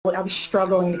I was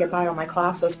struggling to get by on my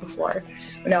classes before.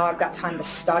 But now I've got time to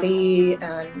study,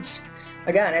 and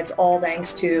again, it's all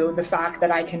thanks to the fact that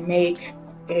I can make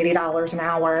 $80 an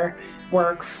hour,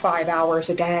 work 5 hours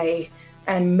a day,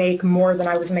 and make more than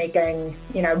I was making,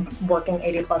 working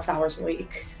 80 plus hours a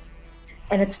week.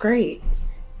 And it's great.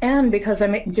 And because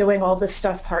I'm doing all this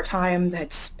stuff part-time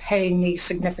that's paying me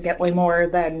significantly more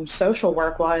than social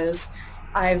work was,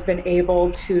 I've been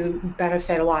able to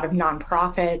benefit a lot of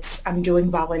nonprofits. I'm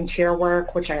doing volunteer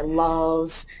work, which I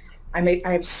love. I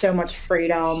have so much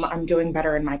freedom. I'm doing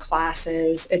better in my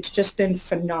classes. It's just been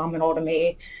phenomenal to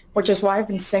me, which is why I've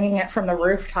been singing it from the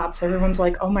rooftops. Everyone's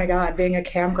like, oh my God, being a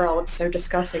cam girl, it's so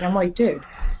disgusting. I'm like, dude,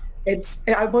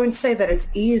 I wouldn't say that it's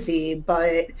easy,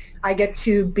 but I get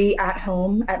to be at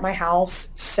home at my house,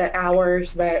 set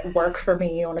hours that work for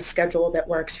me on a schedule that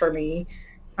works for me.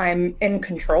 I'm in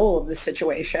control of the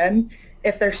situation.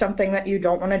 If there's something that you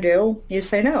don't want to do, you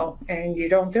say no and you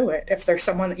don't do it. If there's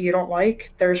someone that you don't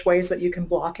like, there's ways that you can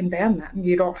block and ban them.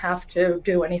 You don't have to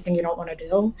do anything you don't want to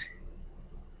do,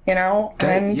 That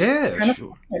and yeah, kind of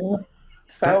sure. That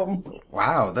so.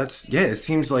 wow, that's yeah. It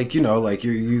seems like like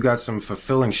you got some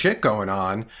fulfilling shit going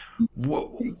on.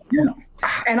 Whoa. Yeah.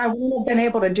 And I wouldn't have been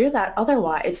able to do that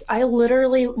otherwise. I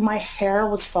literally, my hair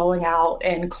was falling out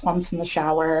in clumps in the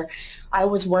shower. I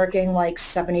was working like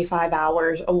 75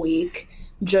 hours a week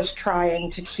just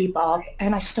trying to keep up,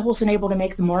 and I still wasn't able to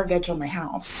make the mortgage on my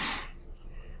house.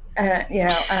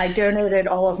 And I donated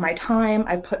all of my time.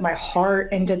 I put my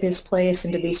heart into this place,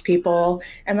 into these people,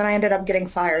 and then I ended up getting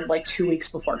fired like 2 weeks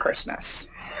before Christmas.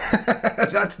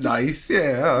 That's nice.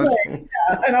 Yeah.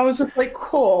 And I was just like,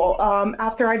 cool.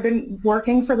 After I'd been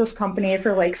working for this company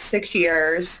for like 6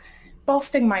 years,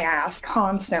 busting my ass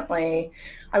constantly,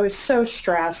 I was so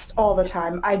stressed all the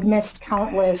time. I'd missed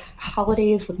countless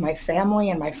holidays with my family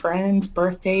and my friends,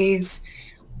 birthdays.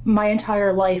 My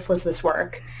entire life was this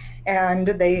work, and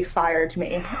they fired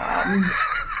me.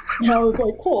 And I was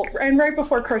like, cool. And right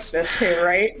before Christmas too,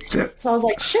 right? So I was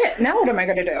like, shit, now what am I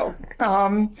going to do?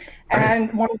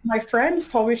 And one of my friends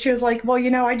told me, she was like, well,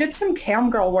 I did some cam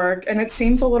girl work and it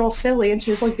seems a little silly. And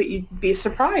she was like, but you'd be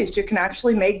surprised. You can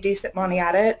actually make decent money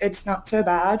at it. It's not so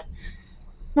bad.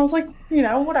 And I was like,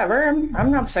 whatever.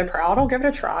 I'm not so proud. I'll give it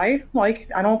a try. Like,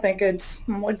 I don't think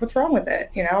I'm like, what's wrong with it?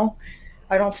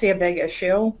 I don't see a big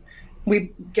issue.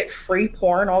 We get free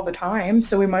porn all the time,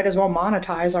 so we might as well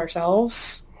monetize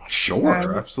ourselves. Sure,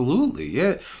 Um, absolutely.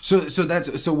 Yeah. So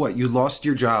what? You lost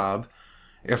your job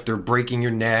after breaking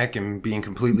your neck and being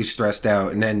completely stressed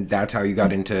out, and then that's how you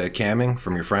got into camming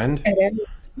from your friend? it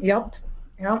is. Yep.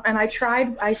 And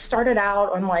I started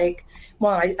out on like,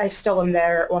 well, I still am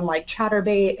there on like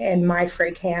Chatterbait and My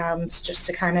Free Cams just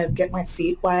to kind of get my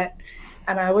feet wet.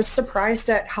 And I was surprised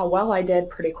at how well I did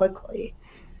pretty quickly.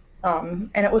 And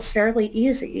it was fairly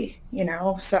easy.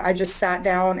 So I just sat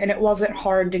down and it wasn't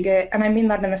hard to get, and I mean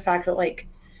that in the fact that like,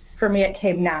 for me, it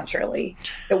came naturally.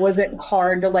 It wasn't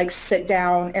hard to like sit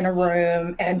down in a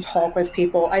room and talk with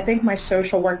people. I think my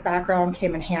social work background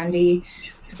came in handy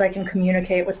because I can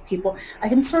communicate with people. I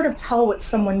can sort of tell what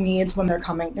someone needs when they're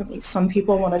coming to me. Some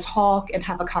people want to talk and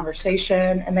have a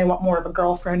conversation and they want more of a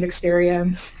girlfriend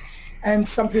experience. And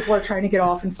some people are trying to get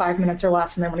off in 5 minutes or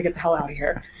less and they want to get the hell out of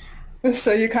here.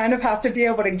 So you kind of have to be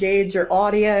able to gauge your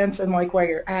audience and like where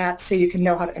you're at so you can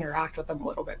know how to interact with them a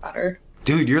little bit better.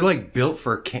 Dude, you're like built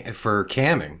for for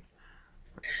camming.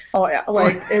 Oh yeah,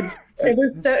 like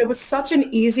it was such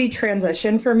an easy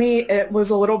transition for me. It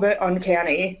was a little bit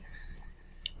uncanny.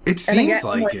 It And again, seems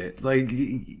like like, it. Like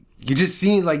you just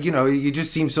seem like, you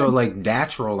just seem so like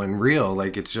natural and real.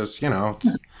 Like it's just,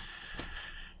 it's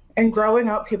and growing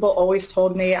up, people always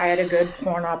told me I had a good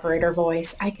porn operator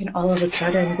voice. I can all of a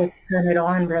sudden just turn it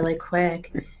on really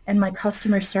quick. And my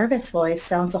customer service voice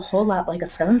sounds a whole lot like a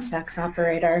phone sex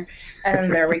operator.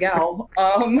 And there we go.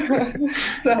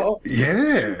 So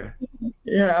yeah.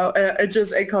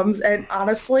 it comes, and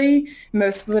honestly,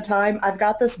 most of the time I've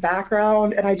got this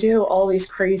background and I do all these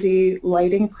crazy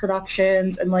lighting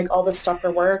productions and like all this stuff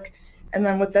for work. And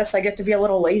then with this, I get to be a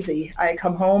little lazy. I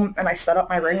come home and I set up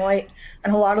my ring light,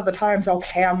 and a lot of the times I'll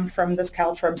cam from this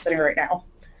couch where I'm sitting right now.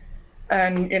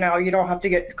 And, you don't have to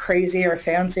get crazy or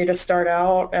fancy to start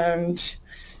out. And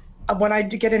when I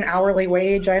did get an hourly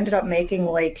wage, I ended up making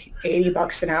like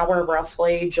 $80 an hour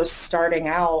roughly just starting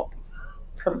out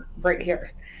from right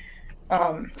here.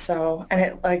 And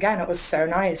it was so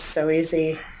nice, so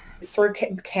easy. Through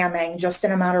camming, just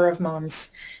in a matter of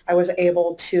months, I was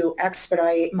able to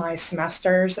expedite my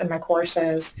semesters and my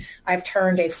courses. I've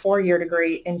turned a 4-year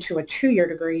degree into a 2-year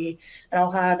degree, and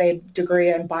I'll have a degree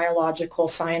in biological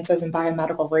sciences and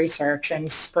biomedical research in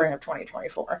spring of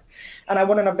 2024. And I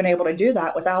wouldn't have been able to do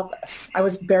that without this. I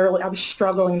was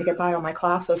struggling to get by on my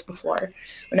classes before.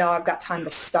 But now I've got time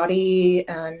to study,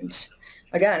 and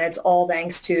again, it's all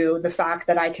thanks to the fact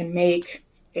that I can make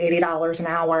 $80 an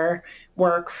hour,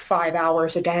 work 5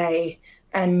 hours a day,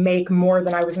 and make more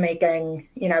than I was making,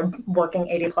 working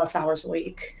 80 plus hours a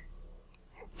week.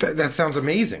 That sounds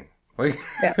amazing. Like,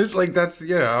 Yeah. like that's,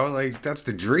 like that's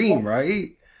the dream,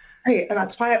 right? Right. And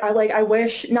that's why I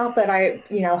wish, not that I,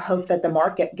 hope that the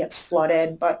market gets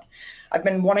flooded, but I've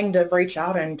been wanting to reach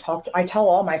out and talk. I tell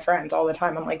all my friends all the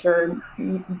time, I'm like,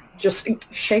 just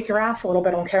shake your ass a little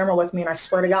bit on camera with me. And I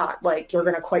swear to God, like, you're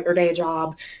going to quit your day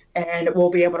job and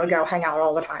we'll be able to go hang out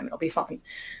all the time. It'll be fun.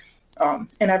 And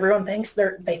everyone thinks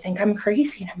they think I'm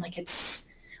crazy. And I'm like,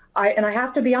 I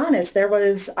have to be honest,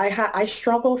 I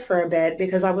struggled for a bit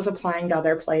because I was applying to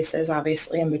other places,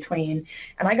 obviously, in between.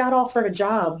 And I got offered a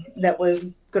job that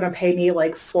was going to pay me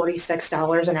like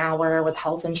 $46 an hour with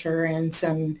health insurance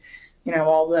and,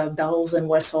 all the bells and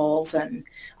whistles. And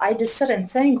I just sit and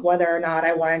think whether or not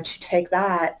I wanted to take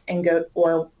that and go,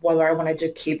 or whether I wanted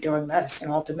to keep doing this.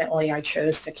 And ultimately I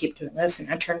chose to keep doing this, and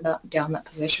I turned down that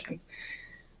position.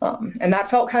 And that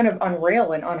felt kind of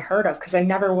unreal and unheard of because I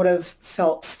never would have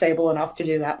felt stable enough to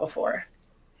do that before.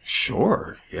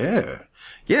 Sure. Yeah.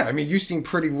 Yeah. I mean, you seem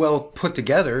pretty well put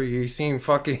together. You seem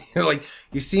fucking like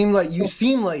you seem like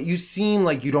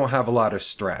you don't have a lot of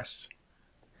stress.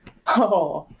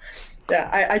 Oh,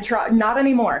 yeah. I try. Not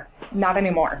anymore. Not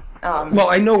anymore. Well,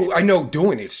 I know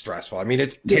doing it's stressful. I mean,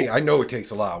 I know it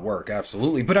takes a lot of work.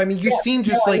 Absolutely. But I mean, you seem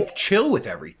just like chill with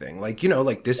everything. Like,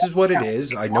 like this is what it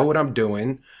is. I know what I'm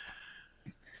doing.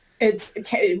 It's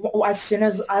as soon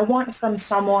as I want from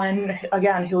someone,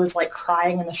 again, who is like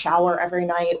crying in the shower every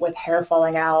night with hair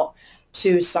falling out,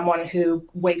 to someone who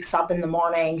wakes up in the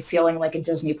morning feeling like a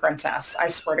Disney princess. I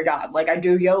swear to God. Like, I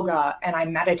do yoga and I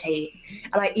meditate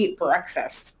and I eat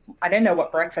breakfast. I didn't know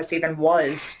what breakfast even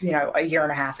was, a year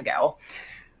and a half ago.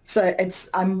 So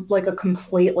I'm like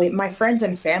my friends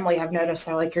and family have noticed,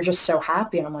 they're like, you're just so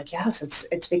happy. And I'm like, yes,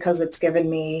 it's because it's given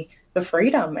me the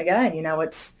freedom again.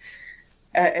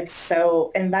 It's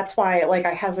so, and that's why, like,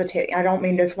 I hesitate. I don't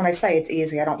mean to, when I say it's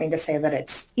easy, I don't mean to say that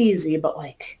it's easy, but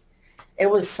like, it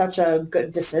was such a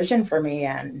good decision for me,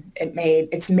 and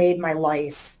it's made my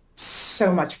life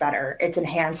so much better. It's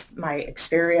enhanced my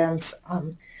experience.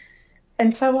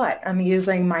 And so what? I'm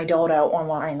using my dildo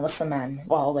online with some men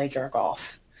while they jerk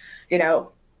off.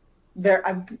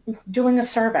 I'm doing a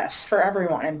service for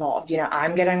everyone involved.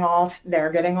 I'm getting off,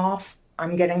 they're getting off,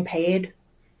 I'm getting paid.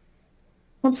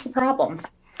 What's the problem?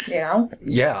 Yeah,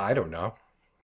 I don't know.